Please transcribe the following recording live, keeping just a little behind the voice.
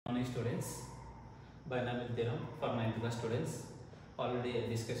Morning students, binomial theorem for 9th class students. Already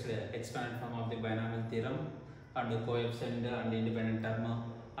discussed expanded form of the binomial theorem and coefficient and independent term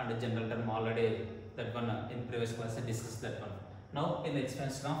and general term. Already that one in previous class I discussed that one. Now in the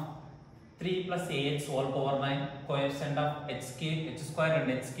expansion of 3 plus ax whole power 9, coefficient of h cube, h square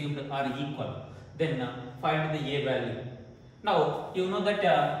and h cubed are equal. Then find the a value. Now you know that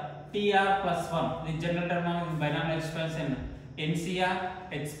tr plus 1, the general term of binomial expansion, NCR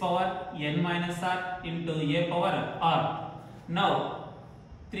x power n minus r into a power r. Now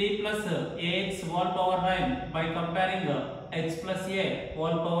 3 plus ax whole power 9 by comparing x plus a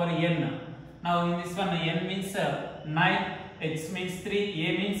whole power n. Now in this one n means 9, x means 3,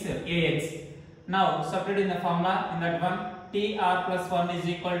 a means ax. Now substitute in the formula in that one, tr plus 1 is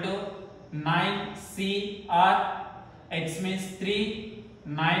equal to 9cr, x means 3,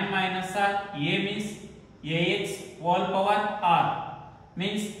 9 minus r, a means ax whole power r,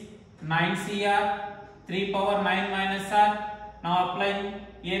 means 9cr 3 power 9 minus r. Now applying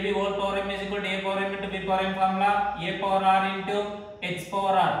ab whole power m is equal to a power m into b power m formula, a power r into h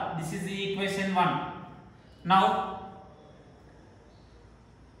power r. This is the equation 1. Now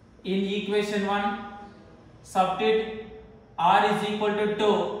in equation 1 substitute r is equal to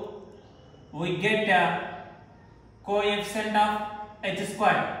 2, we get coefficient of h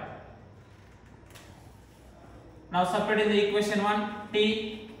square. Now substitute in the equation 1,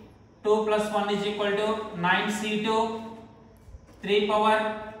 t 2 plus 1 is equal to 9c2 3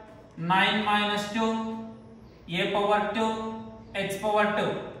 power 9 minus 2 a power 2 h power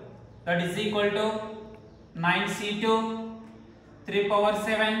 2, that is equal to 9c2 3 power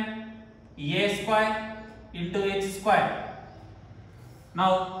 7 a square into h square.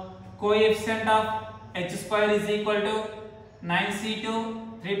 Now coefficient of h square is equal to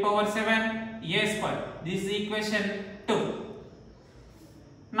 9c2 3 power 7 a square. This is equation 2.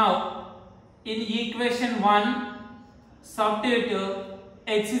 Now in equation 1 substitute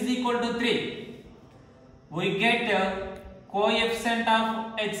x is equal to 3, we get coefficient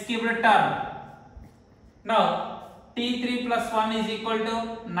of x cubed term. Now t3 plus 1 is equal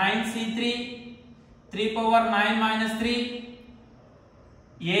to 9c3 3 power 9 minus 3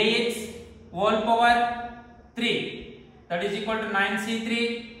 ax whole power 3, that is equal to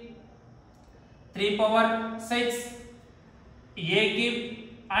 9c3 3 power 6 a cube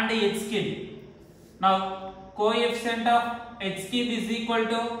and h cube. Now coefficient of h cube is equal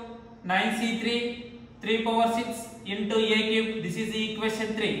to 9c3 3 power 6 into a cube. This is the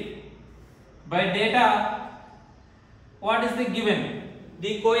equation 3. By data, what is the given?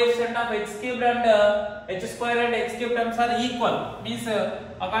 The coefficient of h cubed and h square and x cube terms are equal. Means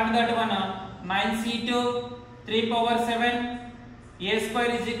according to that one, 9c2 3 power 7 a square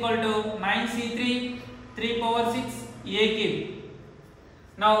is equal to 9c3 3 power 6 a cube.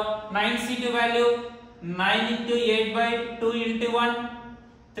 Now 9c2 value 9 into 8 by 2 into 1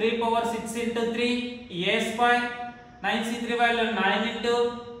 3 power 6 into 3 a square. 9c3 value 9 into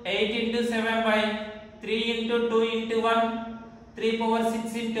 8 into 7 by 3 into 2 into 1 3 power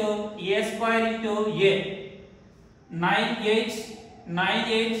 6 into a square into a. 9h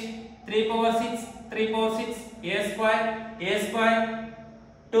 3 power 6 3 power 6 a square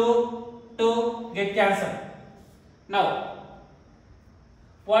 2 get cancelled. Now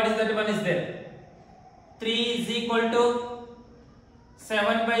what is that one is there? 3 is equal to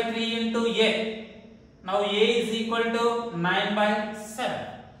 7 by 3 into a. Now a is equal to 9 by 7.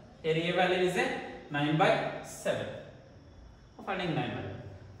 Here a value is 9 by 7. Finding 9 value.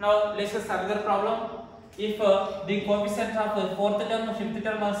 Now let's just another problem. If the coefficients of 4th term, 5th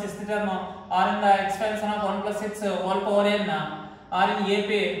term or 6th term are in the expansion of 1 plus x whole power n are in AP,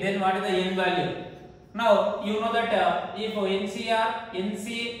 then what is the n value? Now you know that if NCR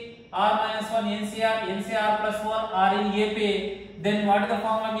minus 1 NCR plus 1 are in AP, then what the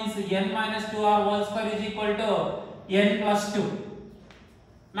formula means n minus 2r whole square is equal to n plus 2.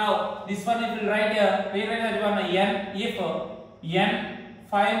 Now this one if you write we write that one n if n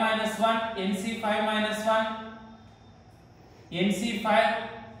 5 minus 1 NC 5 minus 1 NC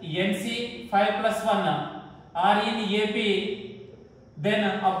 5 plus 1 are in AP, then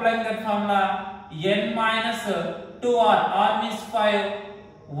applying that formula n minus 2r, r means 5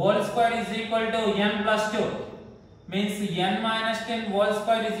 whole square is equal to n plus 2, means n minus 10 whole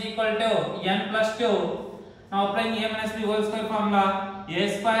square is equal to n plus 2. Now applying a minus b whole square formula, a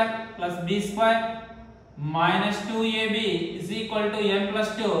square plus b square minus 2ab is equal to n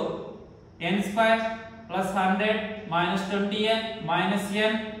plus 2, n square plus 100 minus 20n minus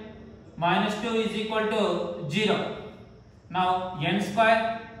n minus 2 is equal to 0. Now n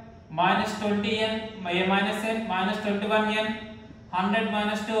square minus 20n minus n minus 21n 100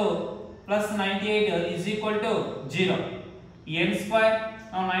 minus 2 plus 98 is equal to 0. N square,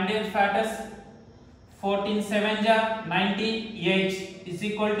 now 98 factors, 14 7 ja 98 is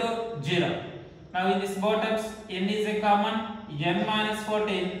equal to 0. Now in this bottoms, n is a common, n minus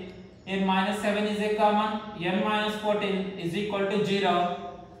 14, n minus 7 is a common, n minus 14 is equal to 0.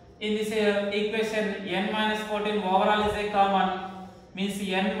 In this equation, n minus 14 overall is a common, means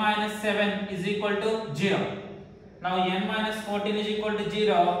n minus 7 is equal to 0. Now n minus 14 is equal to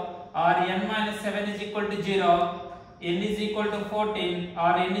 0 or n minus 7 is equal to 0, n is equal to 14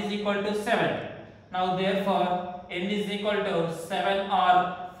 or n is equal to 7. Now therefore n is equal to 7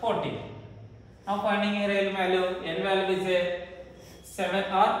 or 14. Now finding a real value, n value is a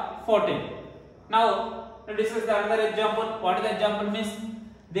 7 or 14. Now to discuss the another example. What is the example means?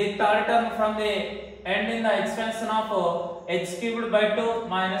 The third term from the end in the expansion of x cubed by 2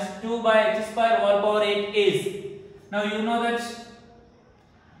 minus 2 by h square whole power 8 is. Now you know that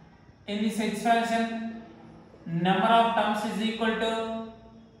in this expansion number of terms is equal to,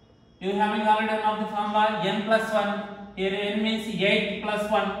 you having already one of the formula n plus 1, here n means 8 plus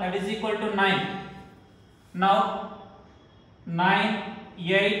 1, that is equal to 9. Now 9,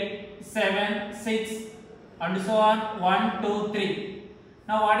 8, 7, 6 and so on, 1, 2, 3.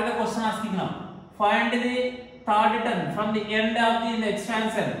 Now what is the question asking now? Find the third term from the end of the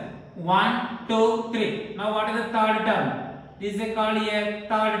expansion. 1, 2, 3. Now what is the third term? This is called a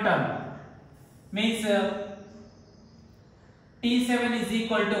third term. Means T7 is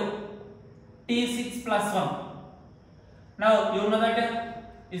equal to T6 plus 1. Now you know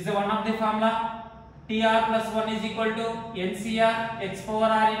that is the one of the formula. TR plus 1 is equal to NCR x power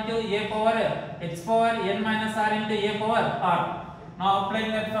r into a power x power n minus r into a power r. Now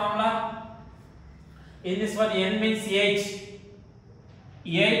applying that formula, in this one n means 8,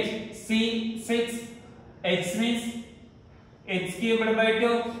 8 c 6, x means x cubed by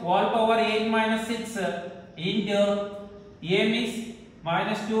 2 whole power 8 minus 6 into a means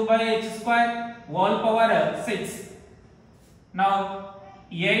minus 2 by h square whole power 6. Now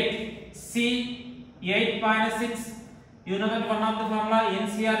 8 c 8 minus 6, you know that one of the formula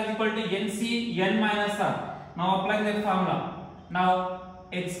NCR is equal to NC n minus r. Now applying that formula. Now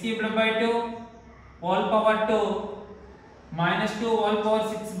x cubed by 2 whole power 2 minus 2 whole power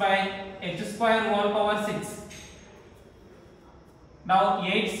 6 by h square whole power 6. Now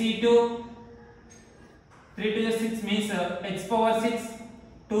 8c2 3 to the 6 means x power 6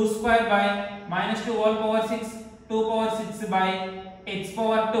 2 square by minus 2 whole power 6 2 power 6 by x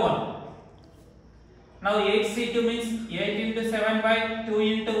power 12. Now 8c2 means 8 into 7 by 2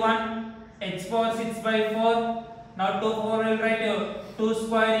 into 1 x power 6 by 4. Now 2 power will write 2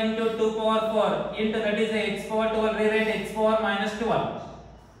 square into 2 power 4 into, that is x power 12, rewrite x power minus 12.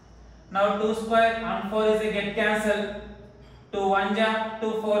 Now 2 square and 4 is a get cancel. 2 1 ja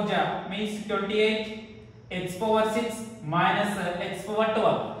 2 4 ja means 28 x power 6 minus x power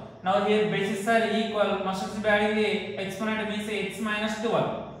 12. Now here bases are equal, must be adding the exponent means x minus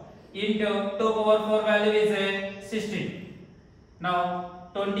 12 into 2 power 4 value is 16. Now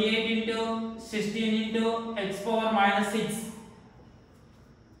 28 into 16 into x power minus 6.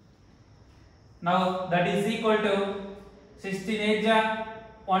 Now that is equal to 16 8 ja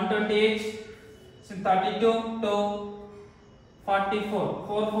 128, so 32 to 44,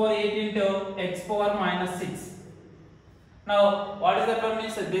 448 into x power minus 6. Now what is the term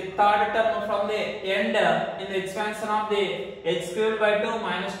means? The third term from the end in the expansion of the x cubed by 2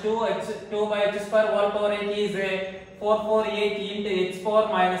 minus 2 by h square whole power 8 is 448 into x power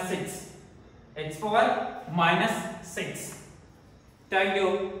minus 6. X power minus 6. Thank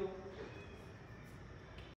you.